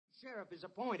sheriff is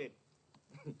appointed.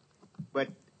 But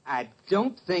I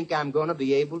don't think I'm going to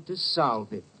be able to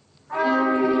solve it.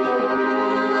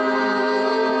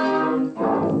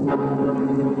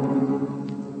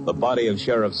 The body of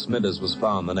Sheriff Smithers was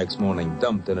found the next morning,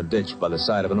 dumped in a ditch by the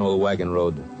side of an old wagon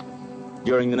road.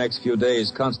 During the next few days,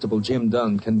 Constable Jim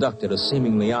Dunn conducted a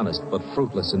seemingly honest but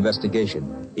fruitless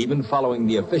investigation, even following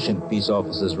the efficient peace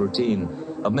officer's routine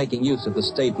of making use of the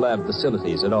state lab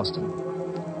facilities at Austin.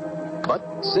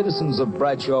 But citizens of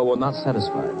Bradshaw were not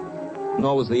satisfied,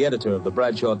 nor was the editor of the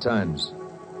Bradshaw Times.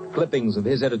 Clippings of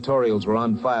his editorials were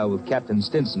on file with Captain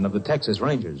Stinson of the Texas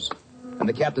Rangers, and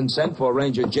the captain sent for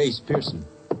Ranger Jace Pearson.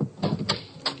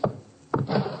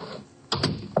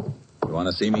 You want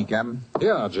to see me, Captain?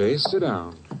 Yeah, Jace, sit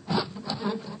down.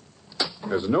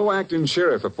 There's no acting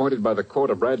sheriff appointed by the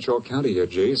court of Bradshaw County here,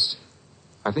 Jace.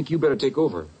 I think you better take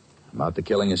over. About the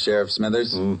killing of Sheriff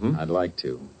Smithers? Mm-hmm. I'd like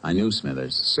to. I knew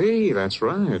Smithers. See, that's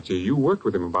right. You worked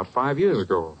with him about 5 years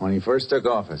ago. When he first took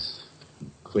office.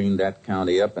 Cleaned that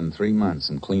county up in 3 months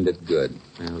and cleaned it good.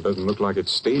 Well, it doesn't look like it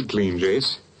stayed clean,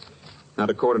 Jace. Not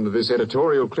according to this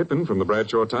editorial clipping from the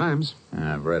Bradshaw Times.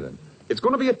 I've read it. It's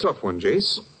going to be a tough one,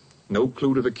 Jace. No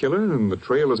clue to the killer, and the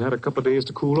trail has had a couple of days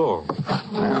to cool off.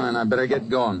 Well, then I better get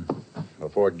going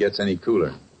before it gets any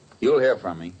cooler. You'll hear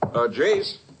from me.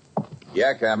 Jace?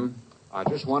 Yeah, Captain? I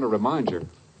just want to remind you,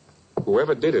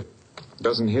 whoever did it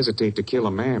doesn't hesitate to kill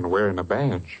a man wearing a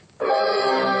badge.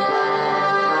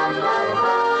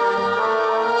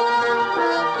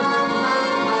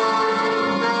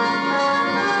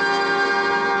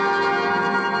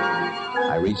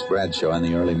 I reached Bradshaw in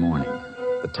the early morning.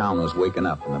 The town was waking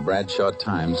up, and the Bradshaw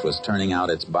Times was turning out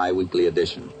its bi-weekly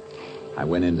edition. I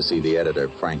went in to see the editor,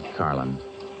 Frank Carlin.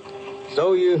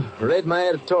 So you read my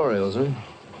editorials, huh?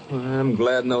 Well, I'm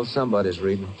glad to know somebody's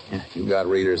reading. Yeah, you got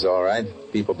readers, all right.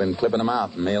 People been clipping them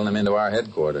out and mailing them into our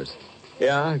headquarters.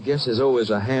 Yeah, I guess there's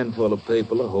always a handful of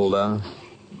people to hold out.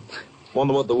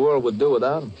 Wonder what the world would do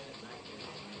without them.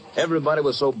 Everybody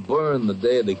was so burned the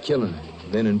day of the killing.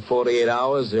 Then in 48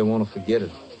 hours, they want to forget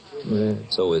it. Yeah,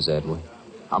 it's always that way.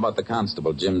 How about the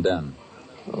constable, Jim Dunn?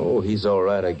 Oh, he's all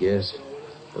right, I guess.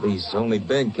 But he's only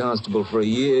been constable for a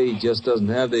year. He just doesn't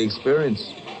have the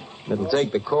experience. It'll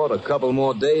take the court a couple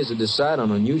more days to decide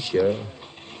on a new sheriff.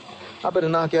 I better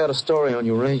knock out a story on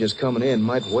your Rangers coming in.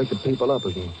 Might wake the people up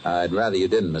again. I'd rather you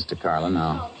didn't, Mr. Carlin.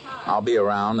 I'll be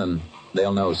around, and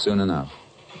they'll know soon enough.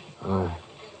 Oh,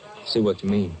 see what you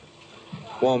mean.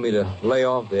 Want me to lay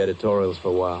off the editorials for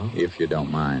a while? If you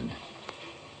don't mind.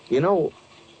 You know,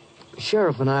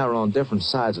 Sheriff and I are on different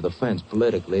sides of the fence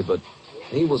politically, but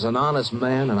he was an honest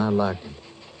man, and I liked him.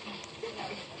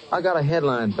 I got a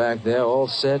headline back there, all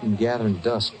set and gathering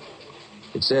dust.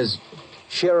 It says,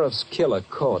 Sheriff's Killer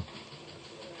Caught.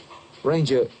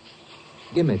 Ranger,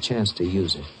 give me a chance to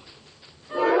use it.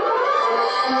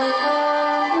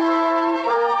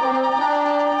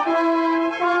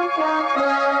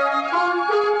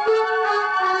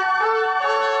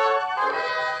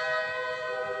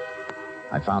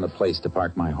 I found a place to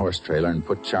park my horse trailer and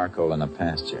put charcoal in a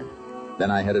pasture. Then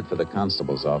I headed for the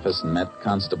constable's office and met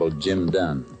Constable Jim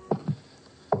Dunn.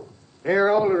 Here are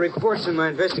all the reports in my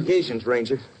investigations,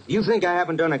 Ranger. If you think I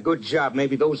haven't done a good job,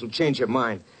 maybe those will change your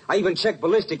mind. I even checked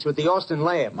ballistics with the Austin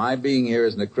lab. My being here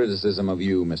isn't a criticism of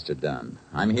you, Mr. Dunn.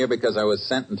 I'm here because I was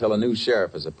sent until a new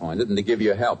sheriff is appointed and to give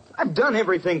you help. I've done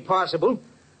everything possible.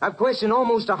 I've questioned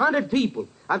almost 100 people.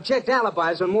 I've checked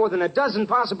alibis on more than a dozen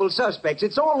possible suspects.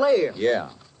 It's all there. Yeah.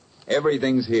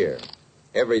 Everything's here.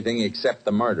 Everything except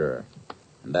the murderer.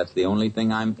 And that's the only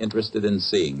thing I'm interested in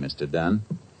seeing, Mr. Dunn.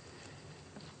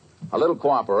 A little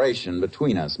cooperation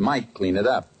between us might clean it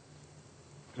up.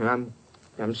 I'm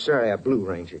sorry I blew,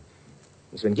 Ranger.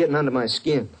 It's been getting under my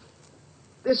skin.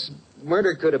 This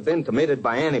murder could have been committed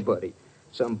by anybody.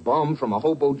 Some bum from a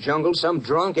hobo jungle, some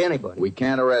drunk, anybody. We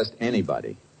can't arrest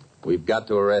anybody. We've got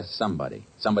to arrest somebody.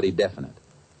 Somebody definite.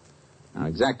 Now,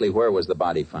 exactly where was the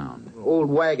body found? Old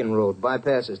wagon road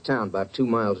bypasses town about 2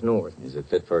 miles north. Is it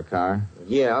fit for a car?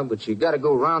 Yeah, but you got to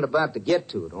go roundabout to get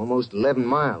to it, almost 11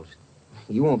 miles.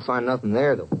 You won't find nothing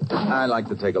there, though. I'd like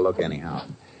to take a look anyhow.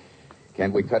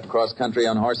 Can't we cut cross-country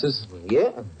on horses?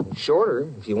 Yeah,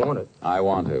 shorter if you want it. I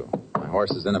want to. My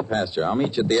horse is in a pasture. I'll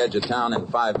meet you at the edge of town in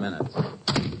 5 minutes.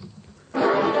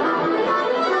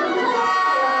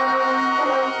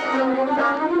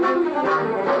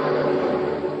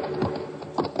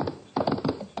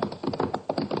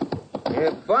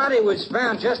 The body was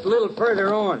found just a little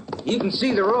further on. You can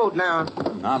see the road now.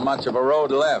 Not much of a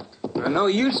road left. No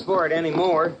use for it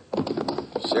anymore.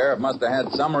 Sheriff must have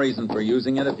had some reason for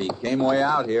using it if he came way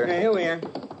out here. Here we are.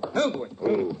 Oh, boy.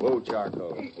 Oh,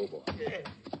 charcoal. Oh, boy.